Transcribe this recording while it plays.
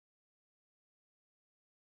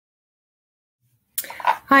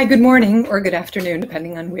Hi, good morning or good afternoon,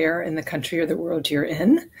 depending on where in the country or the world you're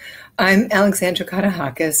in. I'm Alex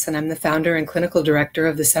Katehakis, and I'm the founder and clinical director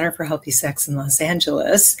of the Center for Healthy Sex in Los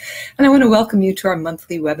Angeles. And I want to welcome you to our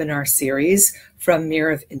monthly webinar series, From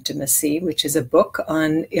Mirror of Intimacy, which is a book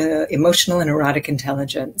on emotional and erotic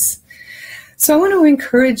intelligence. So I want to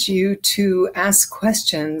encourage you to ask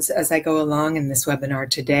questions as I go along in this webinar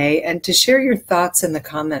today and to share your thoughts in the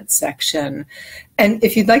comments section. And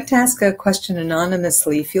if you'd like to ask a question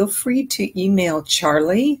anonymously, feel free to email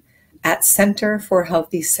Charlie at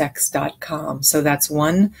centerforhealthysex.com. So that's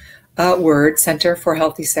one word,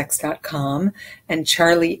 centerforhealthysex.com, and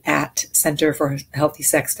Charlie at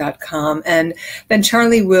centerforhealthysex.com. And then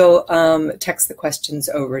Charlie will text the questions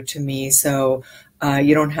over to me, so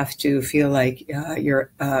you don't have to feel like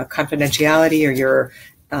your confidentiality or your,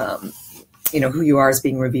 who you are is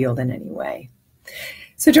being revealed in any way.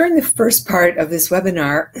 So during the first part of this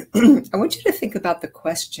webinar, I want you to think about the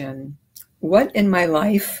question, what in my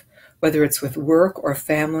life, whether it's with work or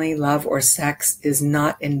family, love or sex, is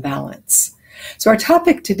not in balance? So our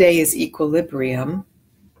topic today is equilibrium.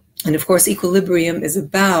 And of course, equilibrium is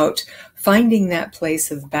about finding that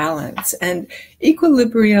place of balance. And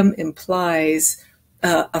equilibrium implies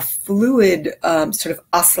a fluid, sort of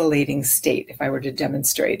oscillating state, if I were to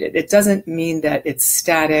demonstrate it. It doesn't mean that it's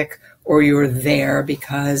static or you're there,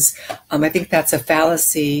 because I think that's a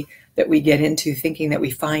fallacy that we get into, thinking that we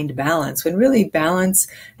find balance, when really balance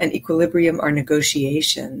and equilibrium are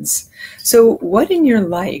negotiations. So what in your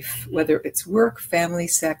life, whether it's work, family,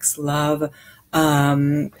 sex, love,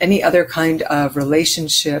 any other kind of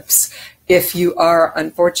relationships, if you are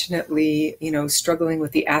unfortunately, struggling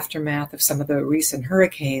with the aftermath of some of the recent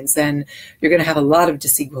hurricanes, then you're going to have a lot of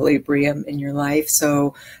disequilibrium in your life.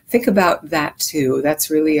 So think about that too. That's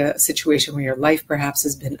really a situation where your life perhaps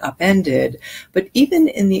has been upended. But even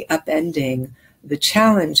in the upending, the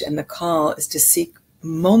challenge and the call is to seek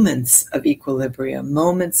moments of equilibrium,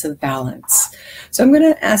 moments of balance. So I'm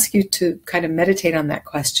going to ask you to kind of meditate on that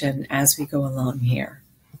question as we go along here.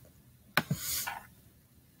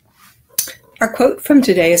 Our quote from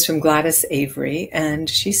today is from Gladys Avery, and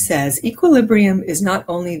she says, "Equilibrium is not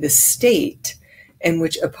only the state in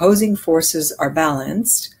which opposing forces are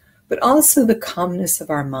balanced, but also the calmness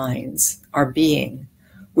of our minds, our being,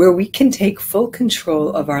 where we can take full control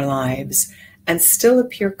of our lives and still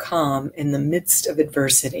appear calm in the midst of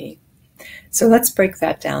adversity." So let's break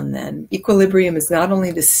that down then. Equilibrium is not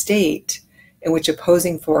only the state in which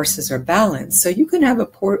opposing forces are balanced. So you can have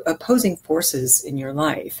opposing forces in your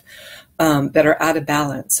life that are out of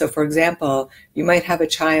balance. So for example, you might have a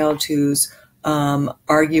child who's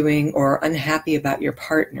arguing or unhappy about your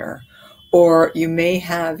partner, or you may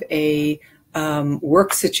have a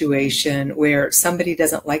work situation where somebody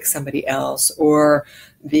doesn't like somebody else, or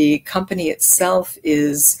the company itself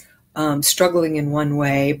is struggling in one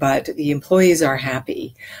way, but the employees are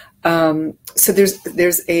happy. So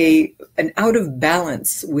there's an out of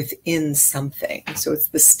balance within something. So it's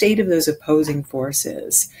the state of those opposing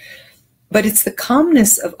forces. But it's the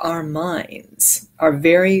calmness of our minds, our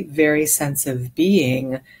very, very sense of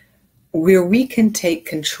being, where we can take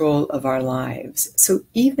control of our lives. So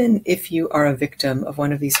even if you are a victim of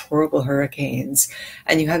one of these horrible hurricanes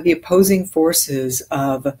and you have the opposing forces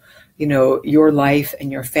of, your life and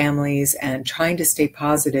your families and trying to stay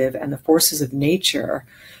positive and the forces of nature,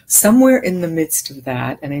 somewhere in the midst of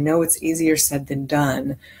that, and I know it's easier said than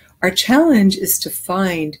done, our challenge is to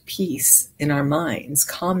find peace in our minds,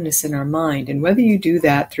 calmness in our mind. And whether you do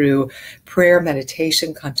that through prayer,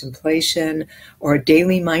 meditation, contemplation, or a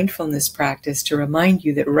daily mindfulness practice to remind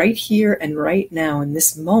you that right here and right now in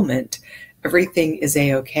this moment, everything is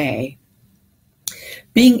a-okay.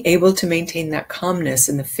 Being able to maintain that calmness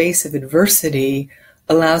in the face of adversity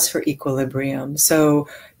allows for equilibrium. So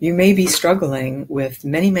you may be struggling with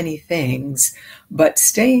many, many things, but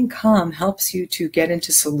staying calm helps you to get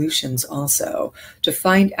into solutions also, to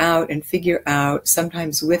find out and figure out,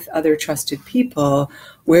 sometimes with other trusted people,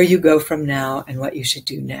 where you go from now and what you should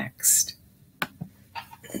do next.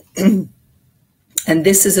 And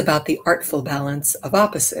this is about the artful balance of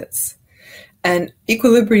opposites. And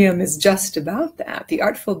equilibrium is just about that, the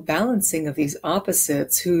artful balancing of these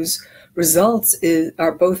opposites whose results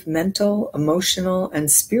are both mental, emotional,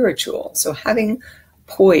 and spiritual. So having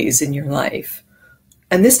poise in your life.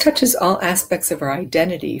 And this touches all aspects of our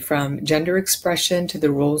identity, from gender expression to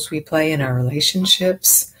the roles we play in our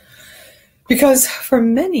relationships. Because for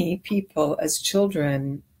many people as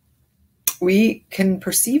children, we can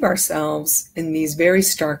perceive ourselves in these very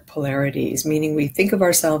stark polarities, meaning we think of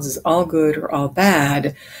ourselves as all good or all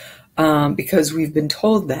bad, because we've been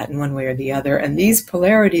told that in one way or the other. And these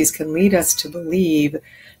polarities can lead us to believe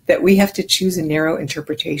that we have to choose a narrow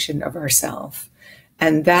interpretation of ourselves.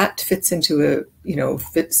 And that fits into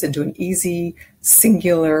an easy,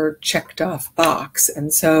 singular, checked off box.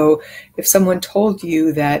 And so if someone told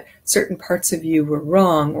you that certain parts of you were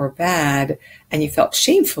wrong or bad, and you felt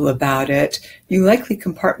shameful about it, you likely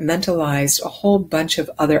compartmentalized a whole bunch of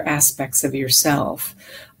other aspects of yourself.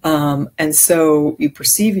 And so you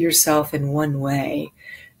perceive yourself in one way.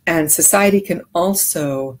 And society can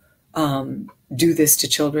also do this to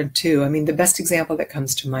children too. I mean, the best example that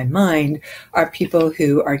comes to my mind are people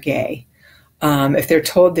who are gay. If they're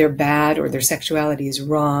told they're bad, or their sexuality is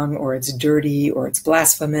wrong, or it's dirty, or it's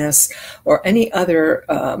blasphemous, or any other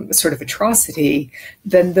sort of atrocity,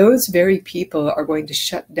 then those very people are going to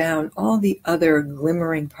shut down all the other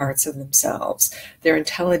glimmering parts of themselves, their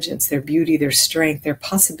intelligence, their beauty, their strength, their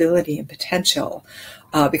possibility and potential,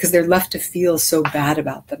 because they're left to feel so bad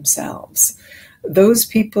about themselves. Those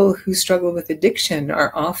people who struggle with addiction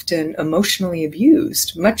are often emotionally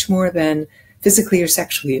abused, much more than physically or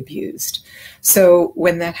sexually abused. So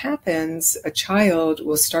when that happens, a child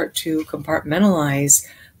will start to compartmentalize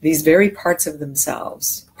these very parts of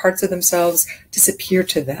themselves. Parts of themselves disappear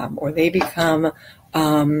to them, or they become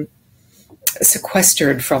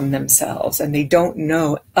sequestered from themselves, and they don't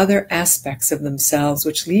know other aspects of themselves,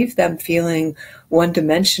 which leave them feeling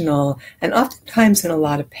one-dimensional and oftentimes in a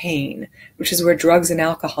lot of pain, which is where drugs and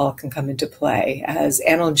alcohol can come into play as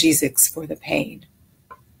analgesics for the pain.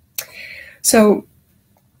 So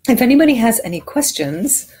if anybody has any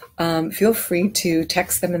questions, feel free to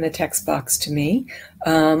text them in the text box to me.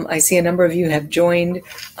 I see a number of you have joined,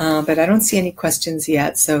 but I don't see any questions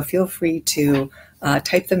yet, so feel free to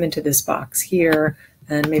type them into this box here,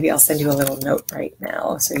 and maybe I'll send you a little note right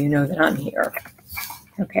now so you know that I'm here.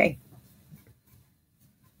 Okay.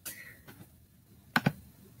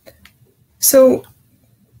 So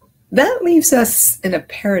that leaves us in a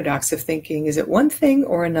paradox of thinking, is it one thing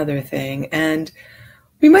or another thing? And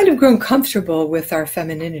we might have grown comfortable with our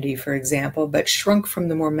femininity, for example, but shrunk from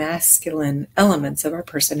the more masculine elements of our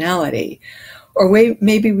personality. Or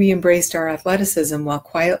maybe we embraced our athleticism while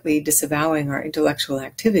quietly disavowing our intellectual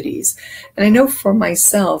activities. And I know for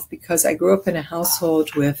myself, because I grew up in a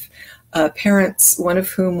household with parents, one of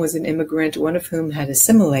whom was an immigrant, one of whom had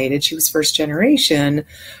assimilated, she was first generation,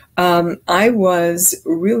 I was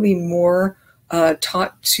really more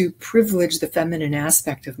taught to privilege the feminine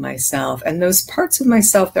aspect of myself. And those parts of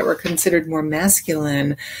myself that were considered more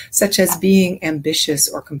masculine, such as being ambitious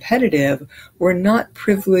or competitive, were not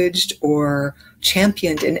privileged or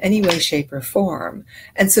championed in any way, shape, or form.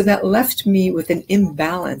 And so that left me with an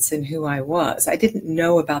imbalance in who I was. I didn't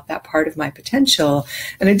know about that part of my potential,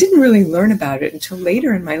 and I didn't really learn about it until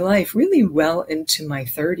later in my life, really well into my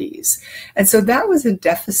 30s. And so that was a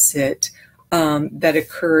deficit that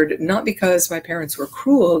occurred not because my parents were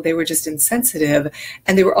cruel, they were just insensitive,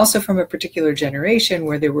 and they were also from a particular generation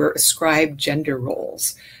where there were ascribed gender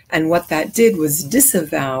roles. And what that did was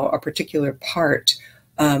disavow a particular part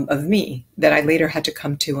of me that I later had to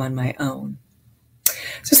come to on my own.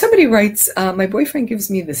 So somebody writes, my boyfriend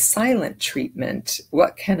gives me the silent treatment.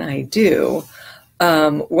 What can I do?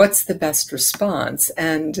 What's the best response?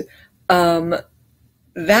 And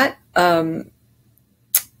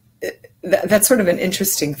that's sort of an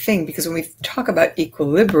interesting thing, because when we talk about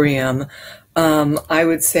equilibrium, I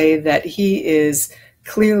would say that he is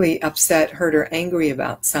clearly upset, hurt, or angry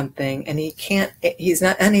about something, and he's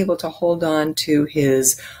not unable to hold on to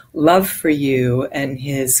his love for you and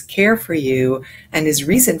his care for you and his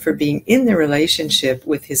reason for being in the relationship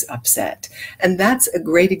with his upset. And that's a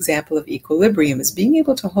great example of equilibrium, is being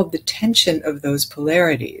able to hold the tension of those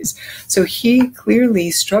polarities. So he clearly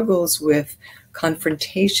struggles with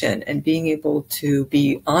confrontation and being able to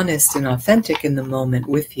be honest and authentic in the moment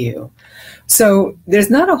with you. So there's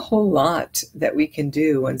not a whole lot that we can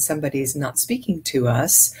do when somebody's not speaking to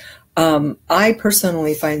us. I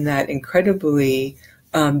personally find that incredibly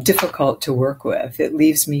difficult to work with. It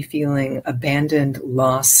leaves me feeling abandoned,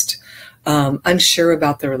 lost, unsure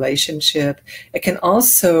about the relationship. It can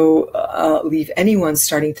also leave anyone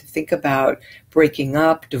starting to think about breaking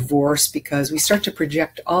up, divorce, because we start to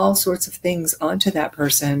project all sorts of things onto that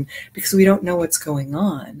person because we don't know what's going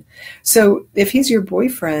on. So if he's your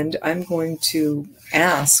boyfriend, I'm going to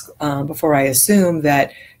ask before I assume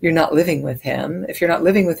that you're not living with him. If you're not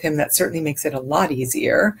living with him, that certainly makes it a lot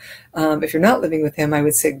easier. If you're not living with him, I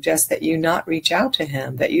would suggest that you not reach out to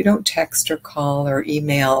him, that you don't text or call or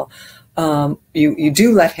email. You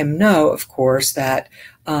do let him know, of course, that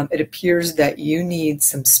it appears that you need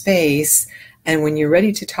some space And when you're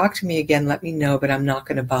ready to talk to me again, let me know, but I'm not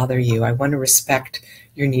going to bother you. I want to respect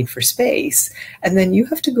your need for space. And then you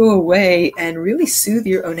have to go away and really soothe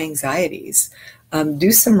your own anxieties.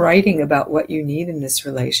 Do some writing about what you need in this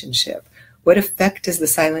relationship. What effect does the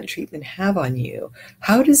silent treatment have on you?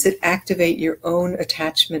 How does it activate your own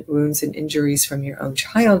attachment wounds and injuries from your own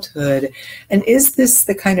childhood? And is this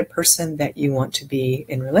the kind of person that you want to be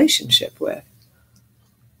in relationship with?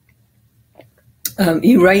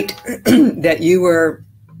 You write that you were,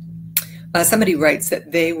 somebody writes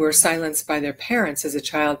that they were silenced by their parents as a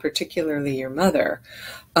child, particularly your mother.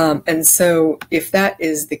 And so if that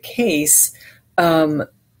is the case, then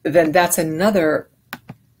that's another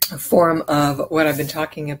form of what I've been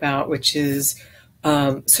talking about, which is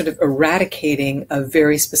sort of eradicating a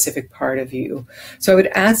very specific part of you. So I would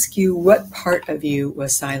ask you, what part of you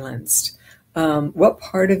was silenced? What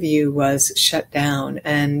part of you was shut down?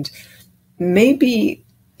 And maybe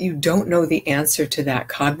you don't know the answer to that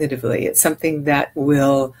cognitively. It's something that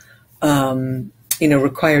will,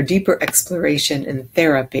 require deeper exploration in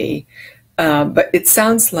therapy. But it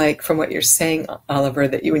sounds like, from what you're saying, Oliver,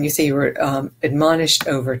 that when you say you were admonished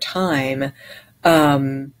over time,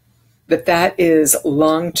 that is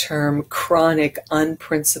long-term, chronic,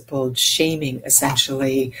 unprincipled shaming,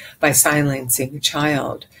 essentially, by silencing a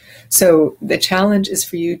child. So the challenge is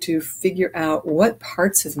for you to figure out what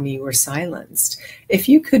parts of me were silenced. If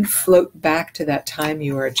you could float back to that time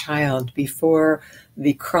you were a child before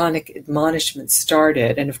the chronic admonishment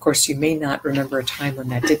started, and of course you may not remember a time when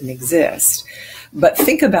that didn't exist, but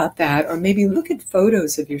think about that, or maybe look at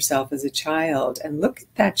photos of yourself as a child and look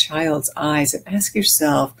at that child's eyes and ask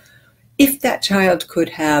yourself if that child could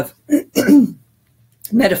have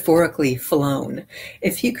metaphorically flown,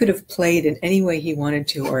 if he could have played in any way he wanted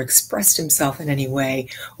to or expressed himself in any way,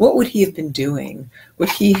 what would he have been doing? Would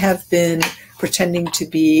he have been pretending to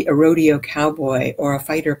be a rodeo cowboy or a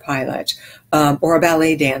fighter pilot or a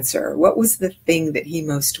ballet dancer? What was the thing that he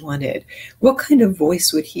most wanted? What kind of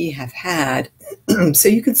voice would he have had? So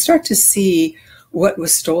you could start to see what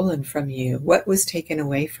was stolen from you, what was taken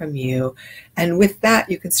away from you. And with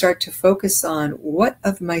that, you can start to focus on, what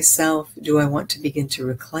of myself do I want to begin to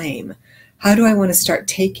reclaim? How do I want to start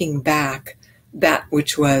taking back that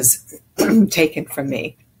which was taken from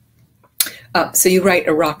me? So you write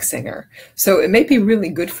a rock singer. So it may be really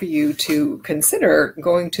good for you to consider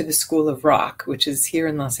going to the School of Rock, which is here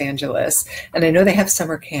in Los Angeles. And I know they have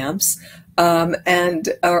summer camps.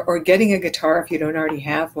 Or getting a guitar if you don't already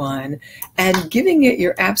have one, and giving it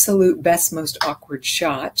your absolute best, most awkward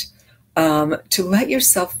shot, to let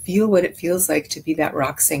yourself feel what it feels like to be that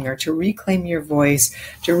rock singer, to reclaim your voice,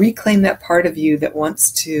 to reclaim that part of you that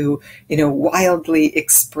wants to, wildly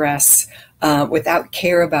express without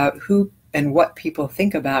care about who and what people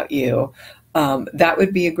think about you. That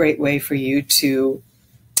would be a great way for you to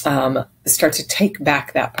start to take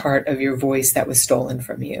back that part of your voice that was stolen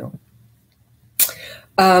from you.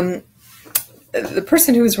 The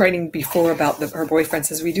person who was writing before about her boyfriend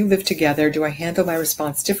says, we do live together. Do I handle my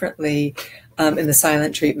response differently in the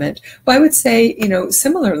silent treatment? Well, I would say,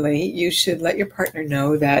 similarly, you should let your partner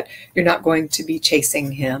know that you're not going to be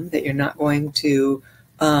chasing him, that you're not going to,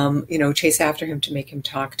 chase after him to make him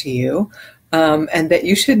talk to you. And that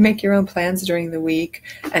you should make your own plans during the week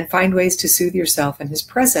and find ways to soothe yourself in his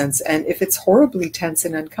presence. And if it's horribly tense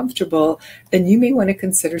and uncomfortable, then you may want to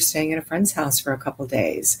consider staying at a friend's house for a couple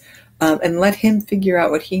days, and let him figure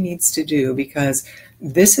out what he needs to do, because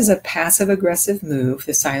this is a passive-aggressive move,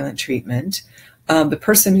 the silent treatment. The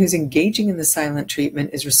person who's engaging in the silent treatment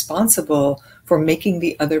is responsible for making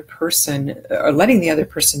the other person, or letting the other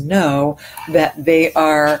person know that they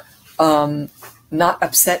are not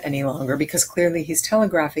upset any longer, because clearly he's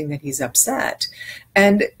telegraphing that he's upset.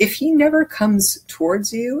 And if he never comes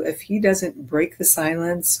towards you, if he doesn't break the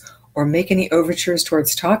silence or make any overtures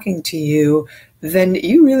towards talking to you, then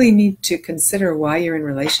you really need to consider why you're in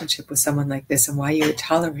relationship with someone like this and why you would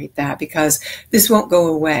tolerate that, because this won't go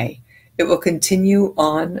away. It will continue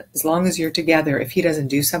on as long as you're together if he doesn't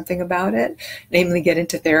do something about it, namely get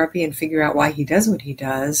into therapy and figure out why he does what he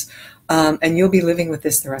does. And you'll be living with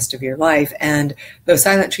this the rest of your life. And those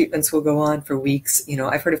silent treatments will go on for weeks.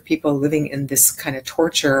 I've heard of people living in this kind of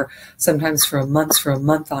torture, sometimes for a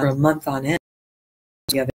month on end,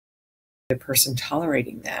 the other person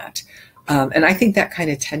tolerating that. And I think that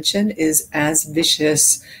kind of tension is as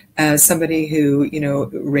vicious as somebody who,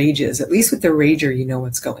 rages. At least with the rager, you know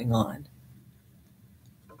what's going on.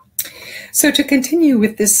 So to continue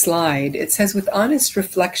with this slide, it says, with honest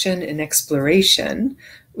reflection and exploration,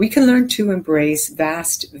 we can learn to embrace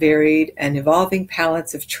vast, varied, and evolving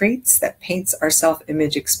palettes of traits that paints our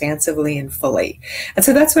self-image expansively and fully. And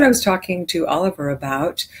so that's what I was talking to Oliver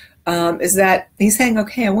about, is that he's saying,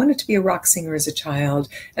 okay, I wanted to be a rock singer as a child,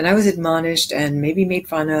 and I was admonished and maybe made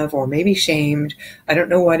fun of or maybe shamed. I don't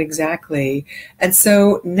know what exactly. And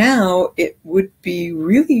so now it would be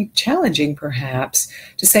really challenging, perhaps,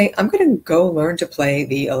 to say, I'm going to go learn to play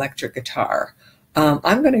the electric guitar.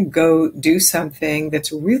 I'm going to go do something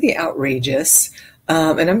that's really outrageous,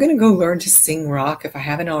 and I'm going to go learn to sing rock if I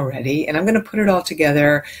haven't already, and I'm going to put it all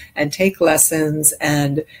together and take lessons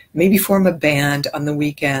and maybe form a band on the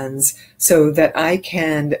weekends so that I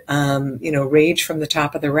can, rage from the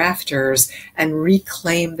top of the rafters and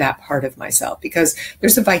reclaim that part of myself, because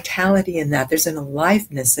there's a vitality in that, there's an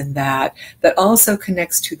aliveness in that that also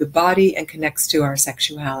connects to the body and connects to our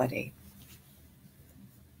sexuality.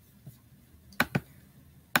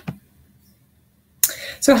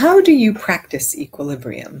 So how do you practice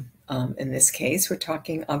equilibrium? In this case, we're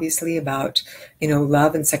talking obviously about,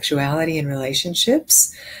 love and sexuality and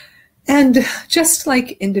relationships. And just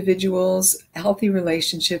like individuals, healthy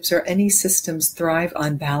relationships or any systems thrive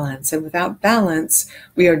on balance. And without balance,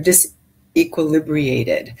 we are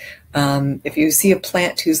disequilibrated. If you see a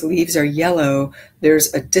plant whose leaves are yellow,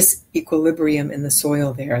 there's a disequilibrium in the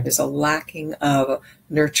soil there. There's a lacking of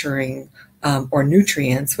nurturing or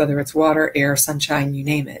nutrients, whether it's water, air, sunshine, you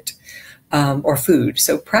name it, or food.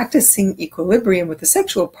 So practicing equilibrium with a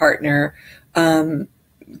sexual partner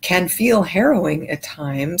can feel harrowing at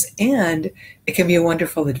times, and it can be a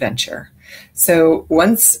wonderful adventure. So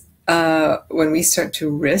once when we start to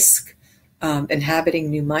risk inhabiting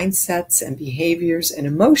new mindsets and behaviors and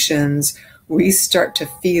emotions, we start to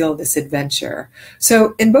feel this adventure.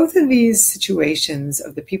 So in both of these situations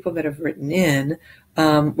of the people that have written in,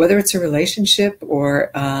 whether it's a relationship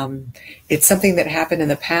or it's something that happened in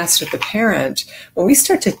the past with the parent, when we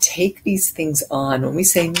start to take these things on, when we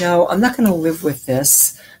say, no, I'm not going to live with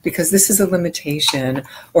this because this is a limitation,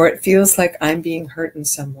 or it feels like I'm being hurt in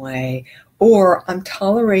some way, or I'm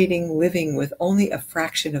tolerating living with only a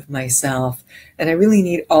fraction of myself, and I really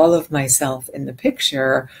need all of myself in the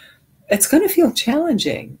picture, it's going to feel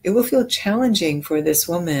challenging. It will feel challenging for this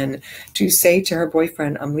woman to say to her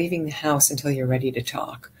boyfriend, I'm leaving the house until you're ready to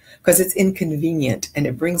talk, because it's inconvenient and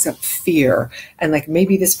it brings up fear. And like,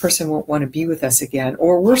 maybe this person won't want to be with us again.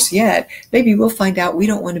 Or worse yet, maybe we'll find out we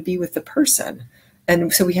don't want to be with the person.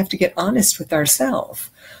 And so we have to get honest with ourselves.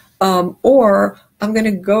 Or I'm going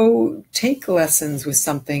to go take lessons with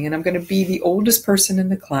something and I'm going to be the oldest person in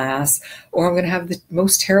the class, or I'm going to have the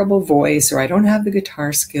most terrible voice, or I don't have the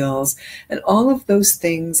guitar skills. And all of those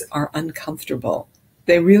things are uncomfortable.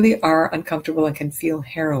 They really are uncomfortable and can feel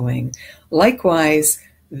harrowing. Likewise,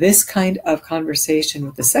 this kind of conversation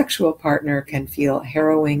with the sexual partner can feel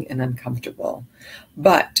harrowing and uncomfortable.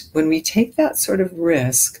 But when we take that sort of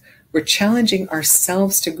risk, we're challenging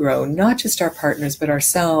ourselves to grow, not just our partners, but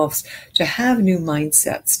ourselves, to have new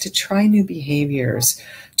mindsets, to try new behaviors,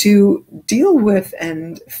 to deal with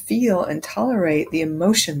and feel and tolerate the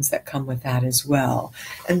emotions that come with that as well.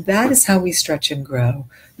 And that is how we stretch and grow,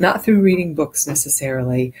 not through reading books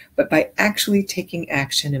necessarily, but by actually taking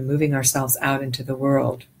action and moving ourselves out into the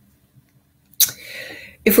world.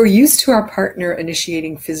 If we're used to our partner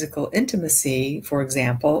initiating physical intimacy, for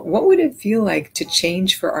example, what would it feel like to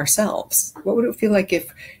change for ourselves? What would it feel like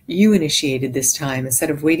if you initiated this time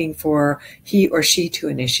instead of waiting for he or she to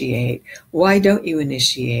initiate? Why don't you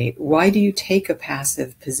initiate? Why do you take a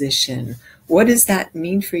passive position? What does that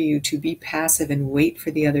mean for you to be passive and wait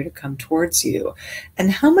for the other to come towards you?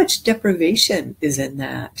 And how much deprivation is in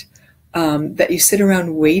that? That you sit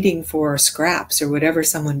around waiting for scraps or whatever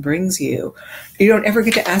someone brings you. You don't ever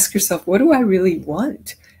get to ask yourself, what do I really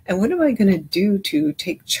want? And what am I going to do to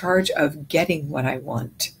take charge of getting what I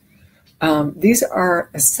want? These are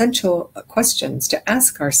essential questions to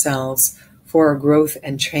ask ourselves for growth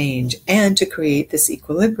and change, and to create this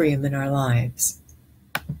equilibrium in our lives.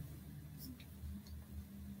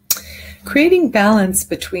 Creating balance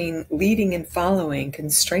between leading and following can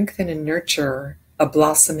strengthen and nurture a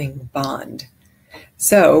blossoming bond.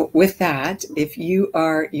 So with that, if you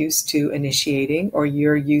are used to initiating or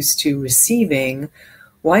you're used to receiving,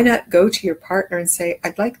 why not go to your partner and say,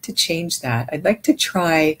 I'd like to change that. I'd like to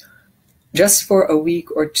try just for a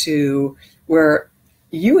week or two where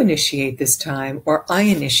you initiate this time, or I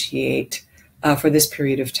initiate for this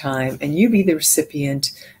period of time, and you be the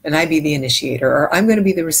recipient and I be the initiator, or I'm going to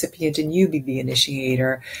be the recipient and you be the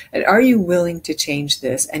initiator. And are you willing to change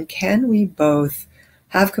this? And can we both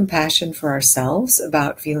have compassion for ourselves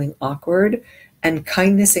about feeling awkward, and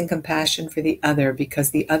kindness and compassion for the other because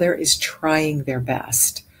the other is trying their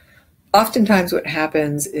best. Oftentimes what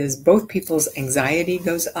happens is both people's anxiety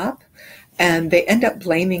goes up and they end up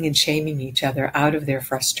blaming and shaming each other out of their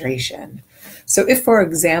frustration. So if, for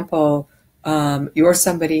example, you're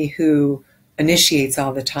somebody who initiates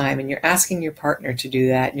all the time and you're asking your partner to do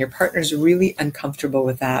that and your partner's really uncomfortable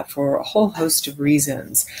with that for a whole host of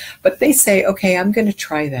reasons, but they say, okay, I'm going to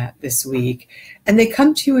try that this week, and they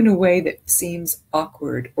come to you in a way that seems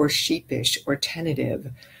awkward or sheepish or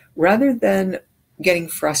tentative, rather than getting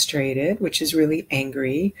frustrated, which is really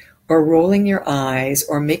angry, or rolling your eyes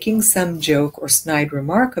or making some joke or snide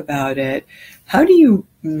remark about it, how do you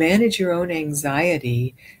manage your own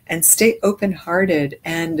anxiety and stay open-hearted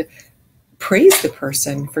and praise the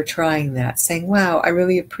person for trying that, saying, wow, I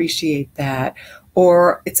really appreciate that,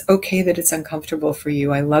 or it's okay that it's uncomfortable for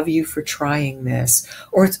you, I love you for trying this,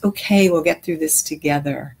 or it's okay, we'll get through this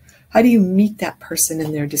together. How do you meet that person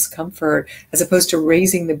in their discomfort as opposed to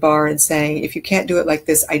raising the bar and saying, if you can't do it like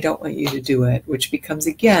this, I don't want you to do it, which becomes,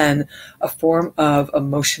 again, a form of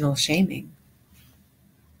emotional shaming.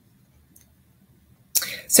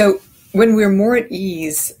 So when we're more at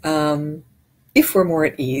ease, if we're more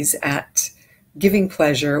at ease at giving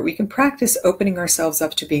pleasure, we can practice opening ourselves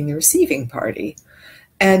up to being the receiving party,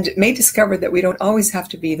 and may discover that we don't always have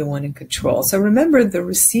to be the one in control. So remember, the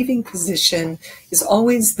receiving position is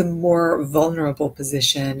always the more vulnerable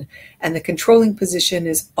position, and the controlling position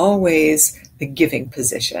is always the giving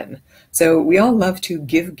position. So we all love to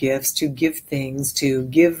give gifts, to give things, to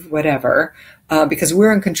give whatever, because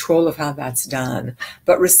we're in control of how that's done.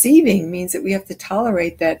 But receiving means that we have to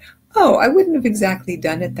tolerate that, oh, I wouldn't have exactly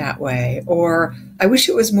done it that way, or I wish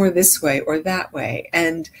it was more this way or that way.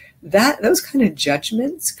 And those kind of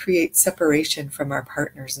judgments create separation from our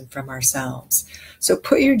partners and from ourselves. So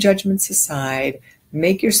put your judgments aside,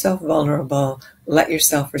 make yourself vulnerable, let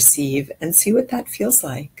yourself receive, and see what that feels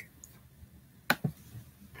like.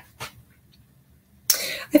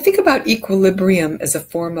 I think about equilibrium as a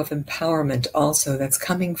form of empowerment also that's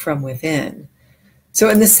coming from within. So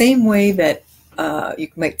in the same way that you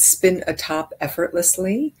might spin a top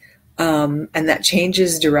effortlessly, and that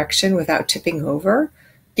changes direction without tipping over,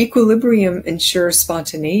 equilibrium ensures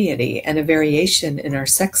spontaneity and a variation in our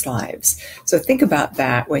sex lives. So think about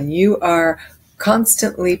that. When you are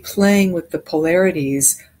constantly playing with the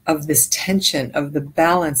polarities of this tension, of the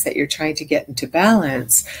balance that you're trying to get into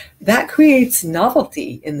balance, that creates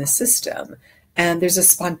novelty in the system. And there's a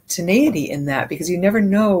spontaneity in that because you never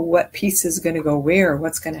know what piece is going to go where,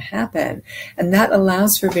 what's going to happen. And that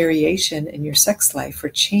allows for variation in your sex life, for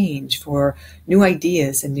change, for new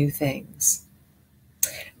ideas and new things.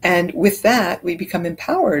 And with that, we become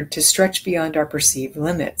empowered to stretch beyond our perceived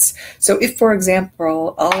limits. So if, for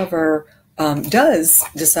example, Oliver does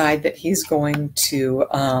decide that he's going to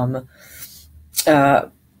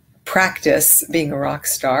practice being a rock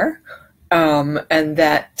star, and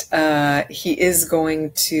that he is going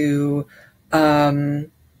to, be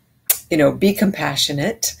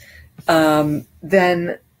compassionate,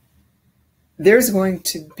 then there's going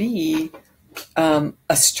to be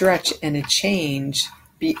a stretch and a change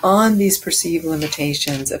beyond these perceived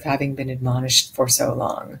limitations of having been admonished for so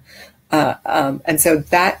long. And so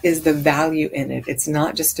that is the value in it. It's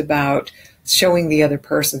not just about showing the other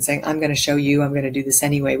person, saying, I'm going to show you, I'm going to do this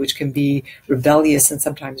anyway, which can be rebellious and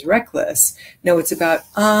sometimes reckless. No, it's about,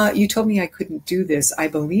 you told me I couldn't do this. I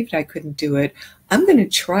believed I couldn't do it. I'm going to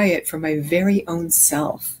try it for my very own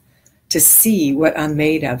self, to see what I'm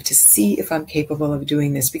made of, to see if I'm capable of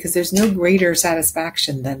doing this, because there's no greater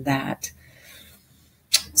satisfaction than that.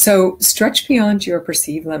 So stretch beyond your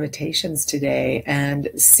perceived limitations today and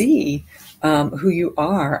see who you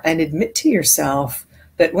are, and admit to yourself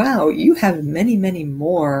that, wow, you have many, many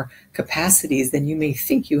more capacities than you may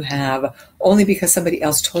think you have, only because somebody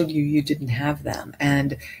else told you you didn't have them.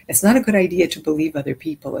 And it's not a good idea to believe other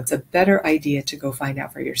people. It's a better idea to go find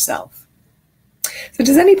out for yourself. So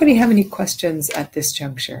does anybody have any questions at this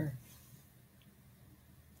juncture?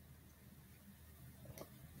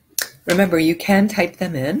 Remember, you can type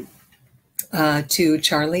them in to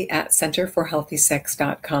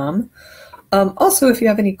charlie@centerforhealthysex.com. Also, if you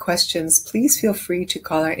have any questions, please feel free to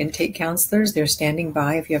call our intake counselors. They're standing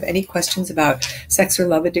by. If you have any questions about sex or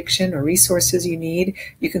love addiction or resources you need,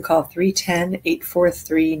 you can call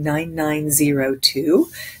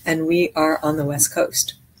 310-843-9902. And we are on the West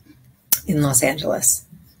Coast in Los Angeles.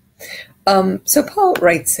 So Paul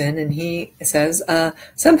writes in and he says,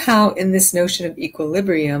 somehow in this notion of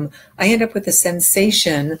equilibrium, I end up with a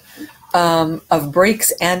sensation of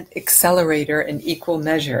brakes and accelerator in equal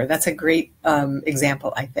measure. That's a great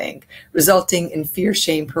example, I think, resulting in fear,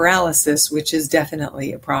 shame, paralysis, which is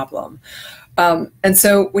definitely a problem. And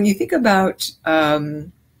so when you think about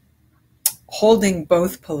holding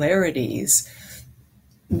both polarities,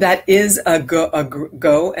 that is a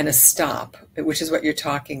go and a stop, which is what you're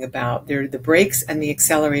talking about. They're the brakes and the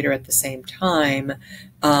accelerator at the same time,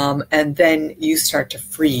 and then you start to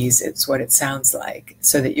freeze. It's what it sounds like,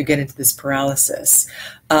 so that you get into this paralysis.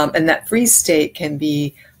 And that freeze state can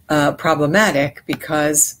be problematic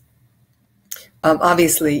because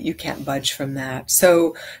obviously you can't budge from that.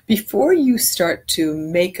 So before you start to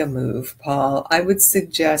make a move, Paul, I would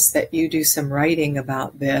suggest that you do some writing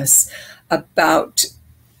about this, about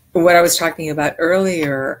what I was talking about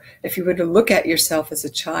earlier. If you were to look at yourself as a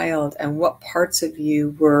child and what parts of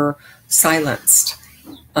you were silenced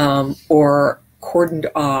or cordoned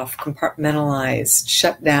off, compartmentalized,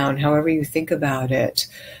 shut down, however you think about it,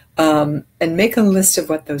 and make a list of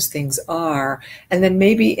what those things are. And then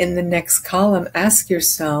maybe in the next column, ask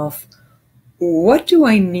yourself, what do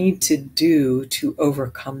I need to do to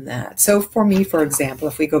overcome that? So for me, for example,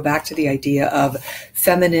 if we go back to the idea of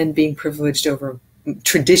feminine being privileged over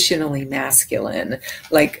traditionally masculine,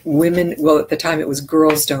 like women, well, at the time it was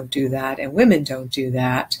girls don't do that and women don't do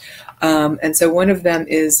that. And so one of them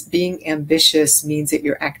is being ambitious means that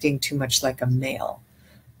you're acting too much like a male.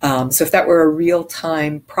 So if that were a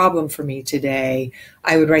real-time problem for me today,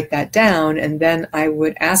 I would write that down, and then I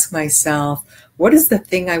would ask myself, what is the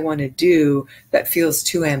thing I want to do that feels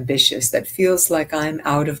too ambitious, that feels like I'm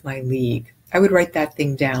out of my league? I would write that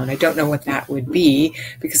thing down. I don't know what that would be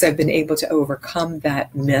because I've been able to overcome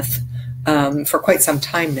that myth for quite some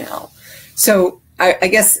time now. So I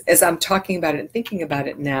guess as I'm talking about it and thinking about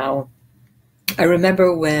it now, I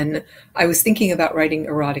remember when I was thinking about writing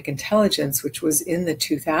Erotic Intelligence, which was in the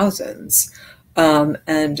 2000s,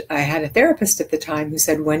 and I had a therapist at the time who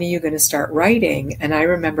said, when are you going to start writing? And I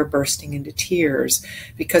remember bursting into tears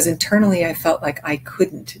because internally I felt like I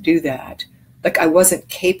couldn't do that. Like I wasn't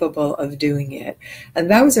capable of doing it.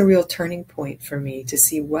 And that was a real turning point for me to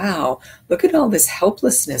see, wow, look at all this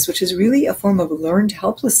helplessness, which is really a form of learned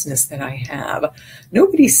helplessness that I have.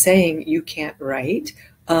 Nobody's saying you can't write.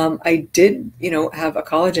 I did, have a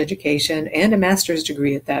college education and a master's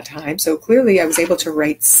degree at that time. So clearly I was able to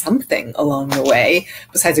write something along the way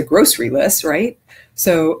besides a grocery list, right?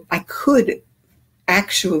 So I could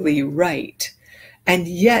actually write. And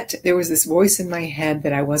yet there was this voice in my head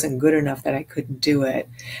that I wasn't good enough, that I couldn't do it.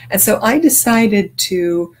 And so I decided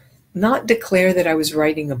to not declare that I was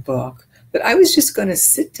writing a book, but I was just going to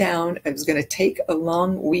sit down. I was going to take a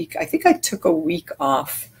long week. I think I took a week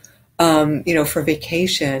off, for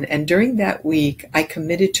vacation. And during that week, I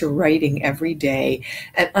committed to writing every day.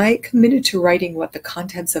 And I committed to writing what the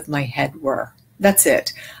contents of my head were. That's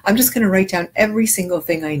it. I'm just going to write down every single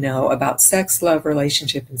thing I know about sex, love,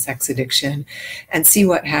 relationship, and sex addiction and see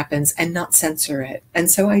what happens and not censor it. And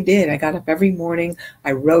so I did. I got up every morning.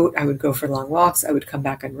 I wrote. I would go for long walks. I would come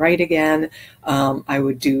back and write again. I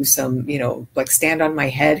would do some, like stand on my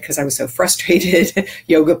head because I was so frustrated,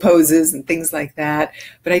 yoga poses and things like that.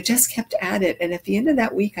 But I just kept at it. And at the end of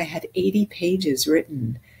that week, I had 80 pages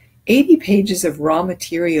written. 80 pages of raw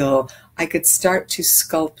material I could start to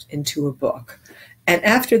sculpt into a book. And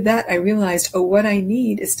after that, I realized, what I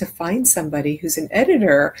need is to find somebody who's an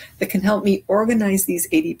editor that can help me organize these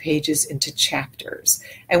 80 pages into chapters.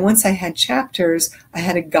 And once I had chapters, I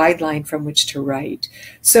had a guideline from which to write.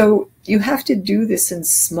 So you have to do this in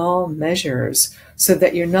small measures so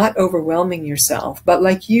that you're not overwhelming yourself. But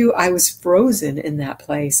like you, I was frozen in that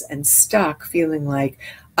place and stuck, feeling like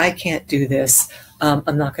I can't do this.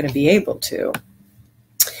 I'm not going to be able to.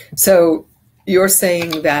 So you're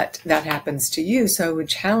saying that that happens to you. So I would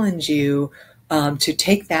challenge you to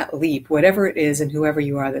take that leap, whatever it is, and whoever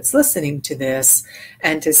you are that's listening to this,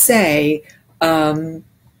 and to say, I'm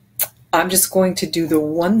just going to do the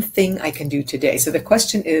one thing I can do today. So the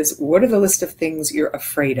question is, what are the list of things you're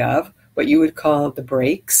afraid of, what you would call the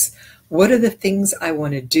brakes? What are the things I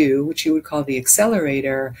want to do, which you would call the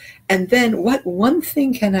accelerator? And then what one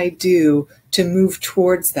thing can I do to move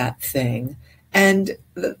towards that thing? And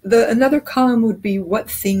another column would be, what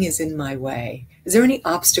thing is in my way? Is there any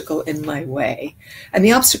obstacle in my way? And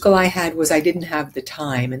the obstacle I had was I didn't have the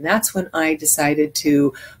time. And that's when I decided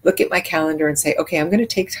to look at my calendar and say, okay, I'm going to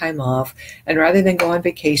take time off. And rather than go on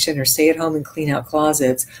vacation or stay at home and clean out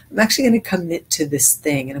closets, I'm actually going to commit to this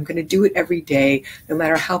thing. And I'm going to do it every day, no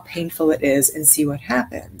matter how painful it is, and see what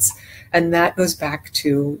happens. And that goes back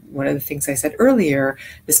to one of the things I said earlier,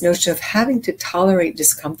 this notion of having to tolerate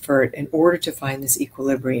discomfort in order to find this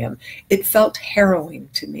equilibrium. It felt harrowing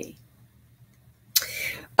to me.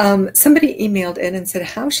 Somebody emailed in and said,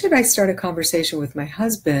 how should I start a conversation with my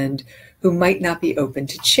husband who might not be open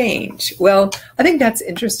to change? Well, I think that's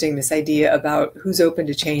interesting, this idea about who's open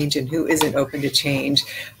to change and who isn't open to change.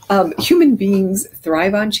 Human beings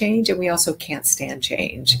thrive on change, and we also can't stand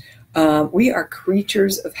change. We are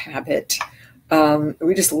creatures of habit.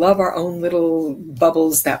 We just love our own little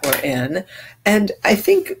bubbles that we're in. And I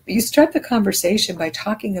think you start the conversation by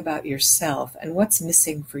talking about yourself and what's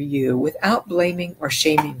missing for you without blaming or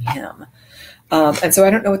shaming him. And so I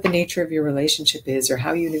don't know what the nature of your relationship is or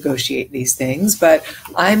how you negotiate these things, but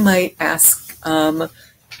I might ask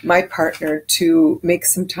my partner to make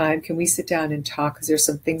some time. Can we sit down and talk? Because there's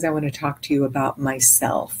some things I want to talk to you about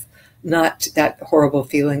myself, not that horrible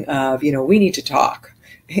feeling of, we need to talk.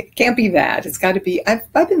 It can't be that. It's got to be,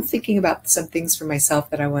 I've been thinking about some things for myself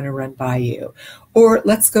that I want to run by you. Or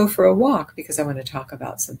let's go for a walk because I want to talk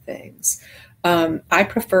about some things. I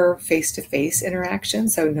prefer face-to-face interaction,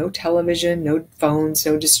 so no television, no phones,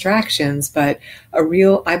 no distractions, but a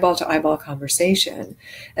real eyeball-to-eyeball conversation.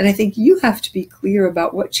 And I think you have to be clear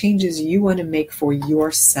about what changes you want to make for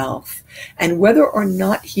yourself. And whether or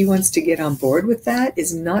not he wants to get on board with that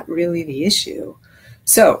is not really the issue.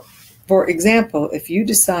 So, for example, if you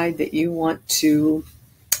decide that you want to,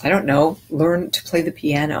 learn to play the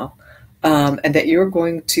piano, and that you're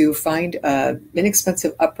going to find an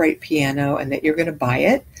inexpensive upright piano and that you're going to buy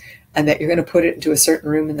it and that you're going to put it into a certain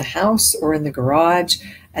room in the house or in the garage,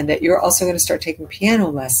 and that you're also going to start taking piano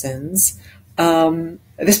lessons.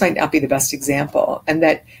 This might not be the best example, and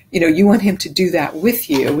that, you want him to do that with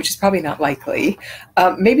you, which is probably not likely.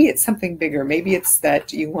 Maybe it's something bigger. Maybe it's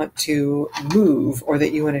that you want to move or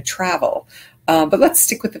that you want to travel. But let's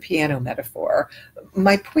stick with the piano metaphor.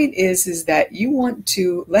 My point is that you want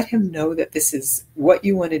to let him know that this is what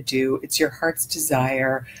you want to do. It's your heart's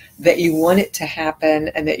desire, that you want it to happen,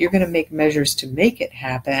 and that you're going to make measures to make it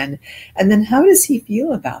happen. And then how does he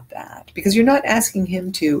feel about that? Because you're not asking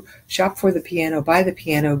him to shop for the piano, buy the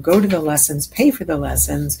piano, go to the lessons, pay for the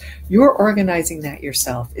lessons. You're organizing that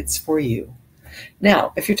yourself. It's for you.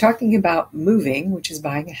 Now, if you're talking about moving, which is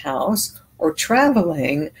buying a house, or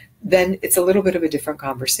traveling, then it's a little bit of a different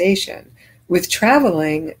conversation. With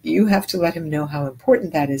traveling, you have to let him know how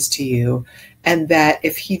important that is to you, and that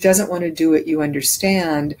if he doesn't want to do it, you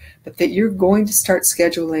understand, but that you're going to start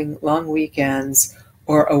scheduling long weekends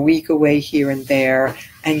or a week away here and there,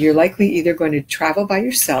 and you're likely either going to travel by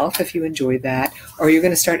yourself if you enjoy that, or you're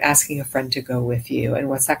going to start asking a friend to go with you, and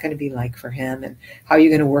what's that going to be like for him, and how are you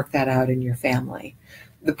going to work that out in your family.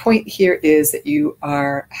 The point here is that you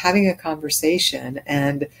are having a conversation,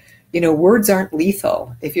 and words aren't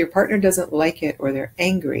lethal. If your partner doesn't like it, or they're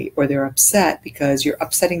angry, or they're upset because you're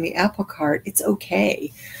upsetting the apple cart, it's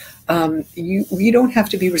okay. You don't have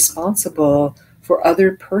to be responsible for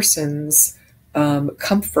other person's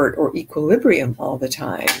comfort or equilibrium all the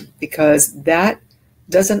time, because that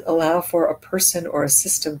doesn't allow for a person or a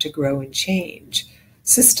system to grow and change.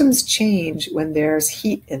 Systems change when there's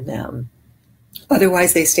heat in them.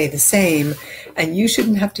 Otherwise, they stay the same, and you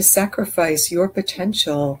shouldn't have to sacrifice your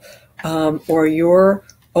potential or your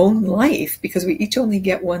own life, because we each only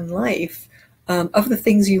get one life, of the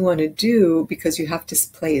things you want to do because you have to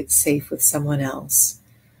play it safe with someone else.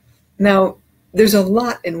 Now, there's a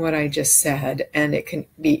lot in what I just said, and it can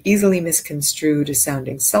be easily misconstrued as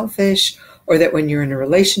sounding selfish, or that when you're in a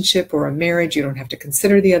relationship or a marriage, you don't have to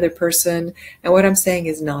consider the other person. And what I'm saying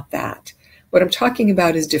is not that. What I'm talking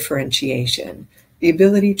about is differentiation. The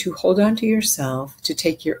ability to hold on to yourself, to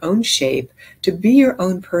take your own shape, to be your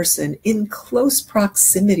own person in close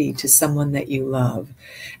proximity to someone that you love.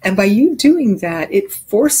 And by you doing that, it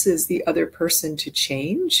forces the other person to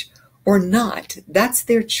change or not. That's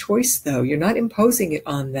their choice, though. You're not imposing it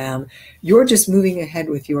on them. You're just moving ahead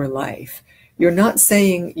with your life. You're not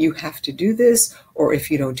saying you have to do this, or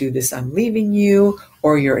if you don't do this, I'm leaving you,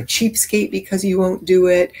 or you're a cheapskate because you won't do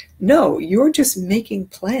it. No, you're just making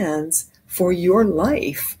plans for your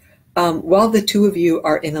life while the two of you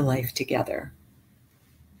are in a life together.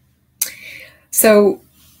 So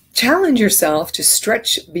challenge yourself to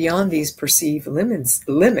stretch beyond these perceived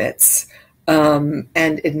limits and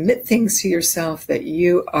admit things to yourself that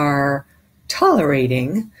you are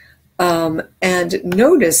tolerating. And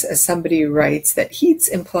notice, as somebody writes, that heat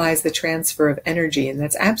implies the transfer of energy, and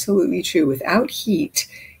that's absolutely true. Without heat,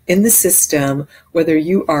 in the system, whether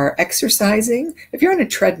you are exercising. If you're on a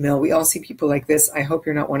treadmill, we all see people like this. I hope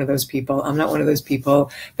you're not one of those people. I'm not one of those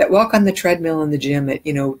people that walk on the treadmill in the gym at,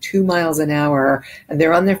 2 miles an hour, and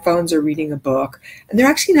they're on their phones or reading a book, and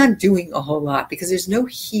they're actually not doing a whole lot because there's no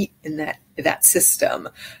heat in that system.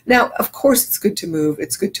 Now, of course, it's good to move.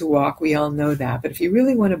 It's good to walk. We all know that. But if you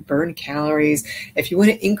really want to burn calories, if you want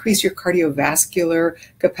to increase your cardiovascular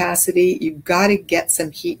capacity, you've got to get some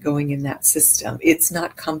heat going in that system. It's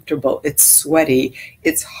not comfortable. It's sweaty.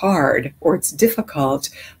 It's hard, or it's difficult.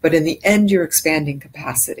 But in the end, you're expanding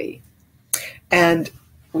capacity. And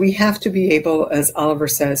we have to be able, as Oliver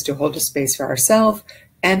says, to hold a space for ourselves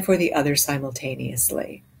and for the other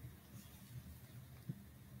simultaneously.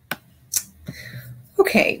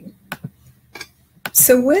 Okay,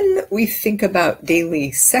 so when we think about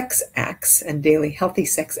daily sex acts and daily healthy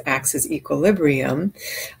sex acts as equilibrium,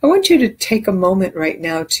 I want you to take a moment right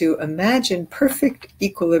now to imagine perfect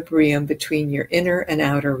equilibrium between your inner and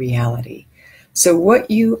outer reality. So what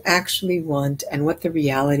you actually want and what the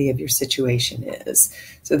reality of your situation is.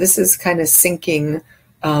 So this is kind of syncing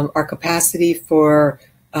our capacity for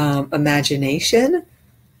imagination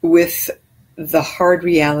with the hard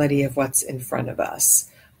reality of what's in front of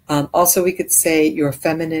us. Also, we could say your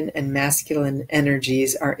feminine and masculine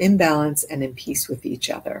energies are in balance and in peace with each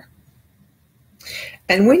other.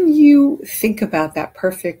 And when you think about that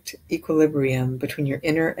perfect equilibrium between your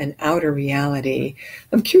inner and outer reality,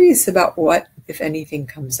 I'm curious about what, if anything,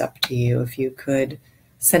 comes up to you, if you could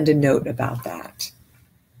send a note about that.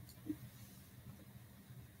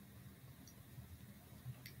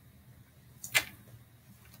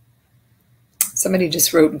 Somebody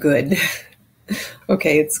just wrote good.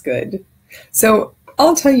 Okay, it's good. So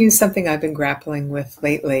I'll tell you something I've been grappling with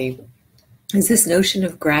lately is this notion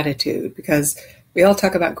of gratitude, because we all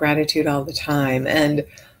talk about gratitude all the time. And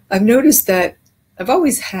I've noticed that I've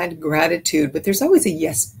always had gratitude, but there's always a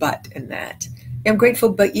yes, but in that. I'm grateful,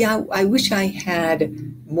 but yeah, I wish I had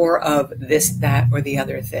more of this, that, or the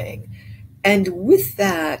other thing. And with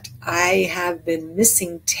that, I have been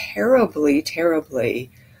missing terribly, terribly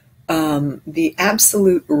the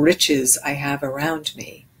absolute riches I have around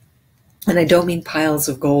me. And I don't mean piles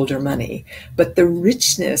of gold or money, but the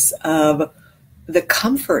richness of the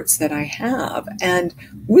comforts that I have. And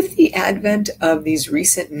with the advent of these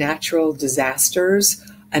recent natural disasters,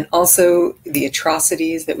 and also the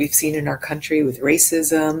atrocities that we've seen in our country with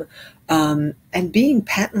racism, and being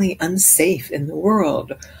patently unsafe in the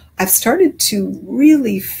world, I've started to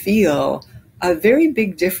really feel a very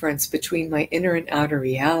big difference between my inner and outer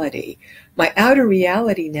reality. My outer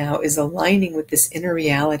reality now is aligning with this inner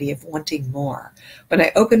reality of wanting more. When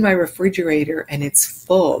I open my refrigerator and it's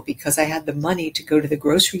full because I had the money to go to the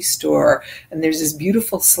grocery store and there's this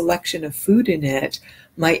beautiful selection of food in it,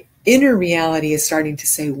 my inner reality is starting to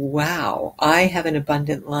say, wow, I have an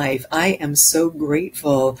abundant life. I am so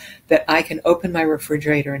grateful that I can open my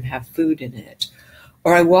refrigerator and have food in it.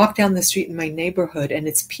 Or I walk down the street in my neighborhood and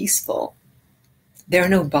it's peaceful. There are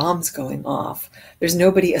no bombs going off. There's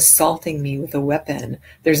nobody assaulting me with a weapon.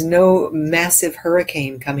 There's no massive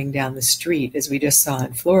hurricane coming down the street, as we just saw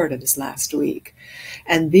in Florida this last week.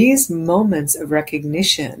 And these moments of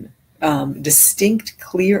recognition, distinct,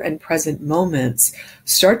 clear, and present moments,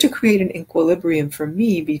 start to create an equilibrium for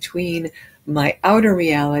me between my outer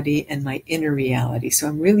reality and my inner reality. So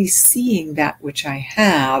I'm really seeing that which I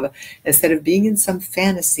have instead of being in some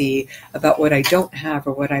fantasy about what I don't have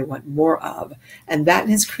or what I want more of. And that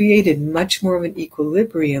has created much more of an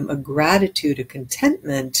equilibrium, a gratitude, a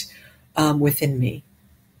contentment within me.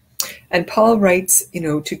 And Paul writes,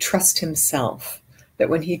 to trust himself, that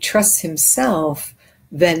when he trusts himself,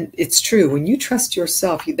 then it's true. When you trust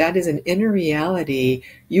yourself, that is an inner reality.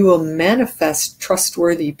 You will manifest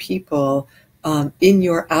trustworthy people in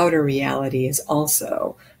your outer reality as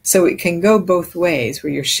also. So it can go both ways,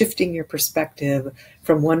 where you're shifting your perspective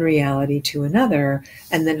from one reality to another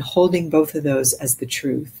and then holding both of those as the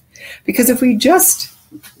truth. Because if we just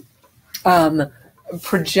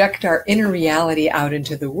project our inner reality out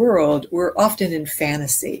into the world, we're often in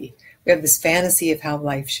fantasy. We have this fantasy of how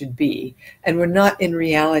life should be, and we're not in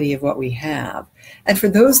reality of what we have. And for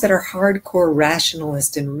those that are hardcore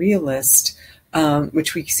rationalist and realist,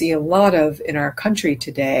 which we see a lot of in our country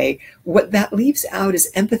today, what that leaves out is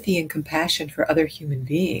empathy and compassion for other human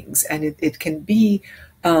beings. And it can be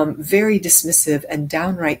very dismissive and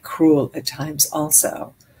downright cruel at times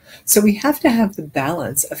also. So we have to have the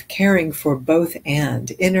balance of caring for both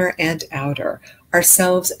and, inner and outer,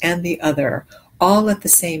 ourselves and the other, all at the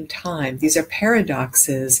same time. These are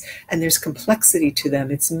paradoxes, and there's complexity to them.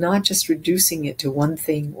 It's not just reducing it to one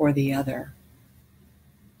thing or the other.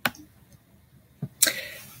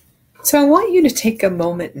 So I want you to take a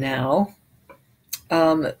moment now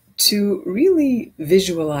to really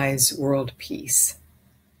visualize world peace.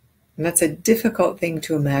 And that's a difficult thing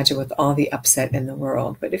to imagine with all the upset in the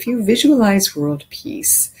world. But if you visualize world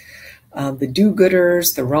peace, the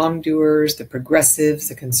do-gooders, the wrongdoers, the progressives,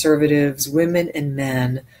 the conservatives, women and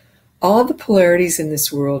men, all the polarities in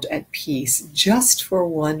this world at peace just for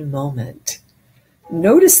one moment.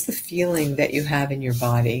 Notice the feeling that you have in your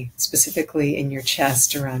body, specifically in your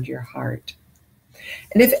chest, around your heart.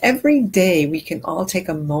 And if every day we can all take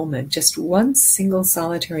a moment, just one single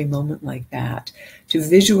solitary moment like that, to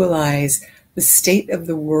visualize the state of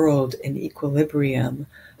the world in equilibrium,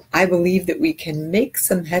 I believe that we can make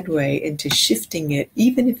some headway into shifting it,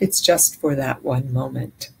 even if it's just for that one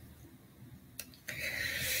moment.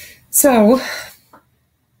 So,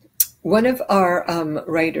 one of our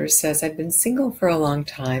writers says, I've been single for a long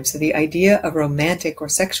time, so the idea of romantic or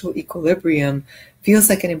sexual equilibrium feels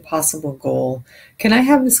like an impossible goal. Can I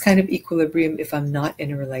have this kind of equilibrium if I'm not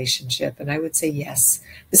in a relationship? And I would say yes.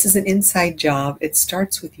 This is an inside job. It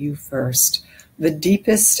starts with you first. The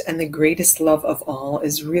deepest and the greatest love of all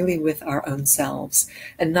is really with our own selves,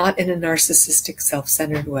 and not in a narcissistic,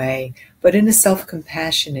 self-centered way, but in a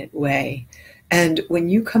self-compassionate way. And when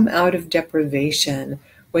you come out of deprivation,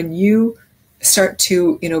 when you start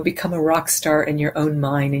to, become a rock star in your own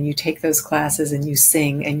mind, and you take those classes and you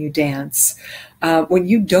sing and you dance, when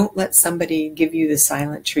you don't let somebody give you the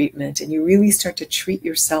silent treatment and you really start to treat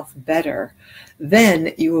yourself better,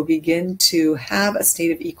 then you will begin to have a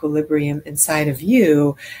state of equilibrium inside of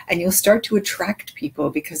you, and you'll start to attract people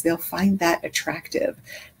because they'll find that attractive.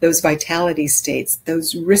 Those vitality states,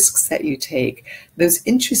 those risks that you take, those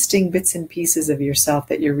interesting bits and pieces of yourself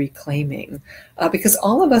that you're reclaiming. Because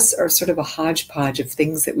all of us are sort of a hodgepodge of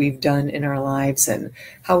things that we've done in our lives and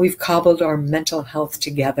how we've cobbled our mental health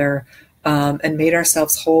together and made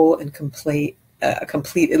ourselves whole and complete,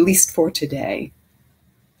 at least for today.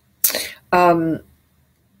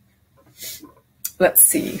 Let's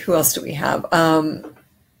see, who else do we have?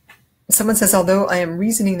 Someone says, although I am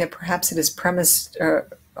reasoning that perhaps it is premised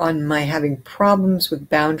on my having problems with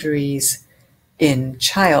boundaries in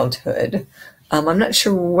childhood. I'm not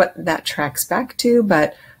sure what that tracks back to,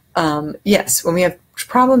 but yes, when we have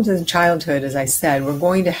problems in childhood, as I said, we're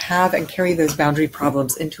going to have and carry those boundary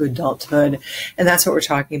problems into adulthood. And that's what we're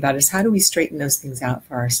talking about, is how do we straighten those things out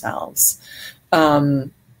for ourselves?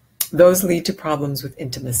 Those lead to problems with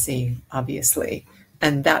intimacy, obviously.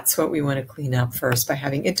 And that's what we want to clean up first, by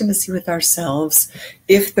having intimacy with ourselves.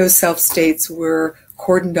 If those self states were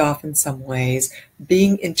cordoned off in some ways,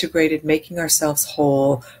 being integrated, making ourselves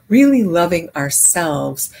whole, really loving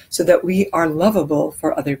ourselves so that we are lovable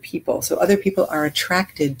for other people. So other people are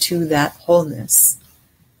attracted to that wholeness.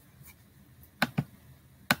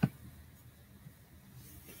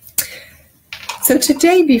 So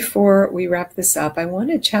today, before we wrap this up, I want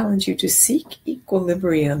to challenge you to seek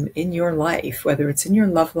equilibrium in your life, whether it's in your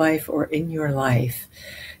love life or in your life.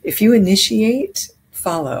 If you initiate,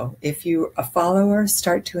 follow. If you're a follower,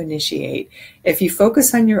 start to initiate. If you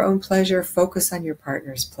focus on your own pleasure, focus on your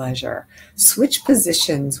partner's pleasure. Switch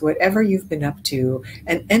positions, whatever you've been up to,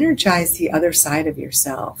 and energize the other side of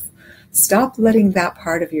yourself. Stop letting that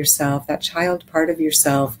part of yourself, that child part of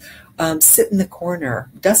yourself, sit in the corner.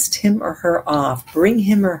 Dust him or her off. Bring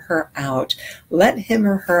him or her out. Let him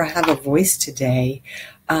or her have a voice today,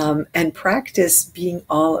 and practice being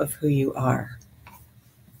all of who you are.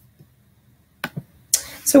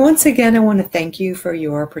 So once again, I want to thank you for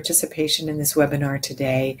your participation in this webinar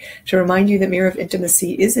today. To remind you that Mirror of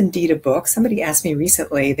Intimacy is indeed a book. Somebody asked me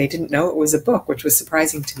recently, they didn't know it was a book, which was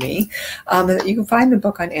surprising to me. That you can find the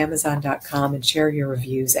book on Amazon.com and share your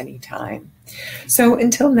reviews anytime. So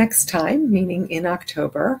until next time, meaning in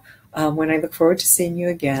October, when I look forward to seeing you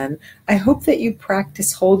again, I hope that you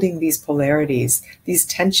practice holding these polarities, these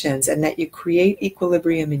tensions, and that you create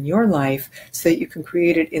equilibrium in your life so that you can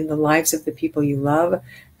create it in the lives of the people you love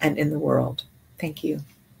and in the world. Thank you.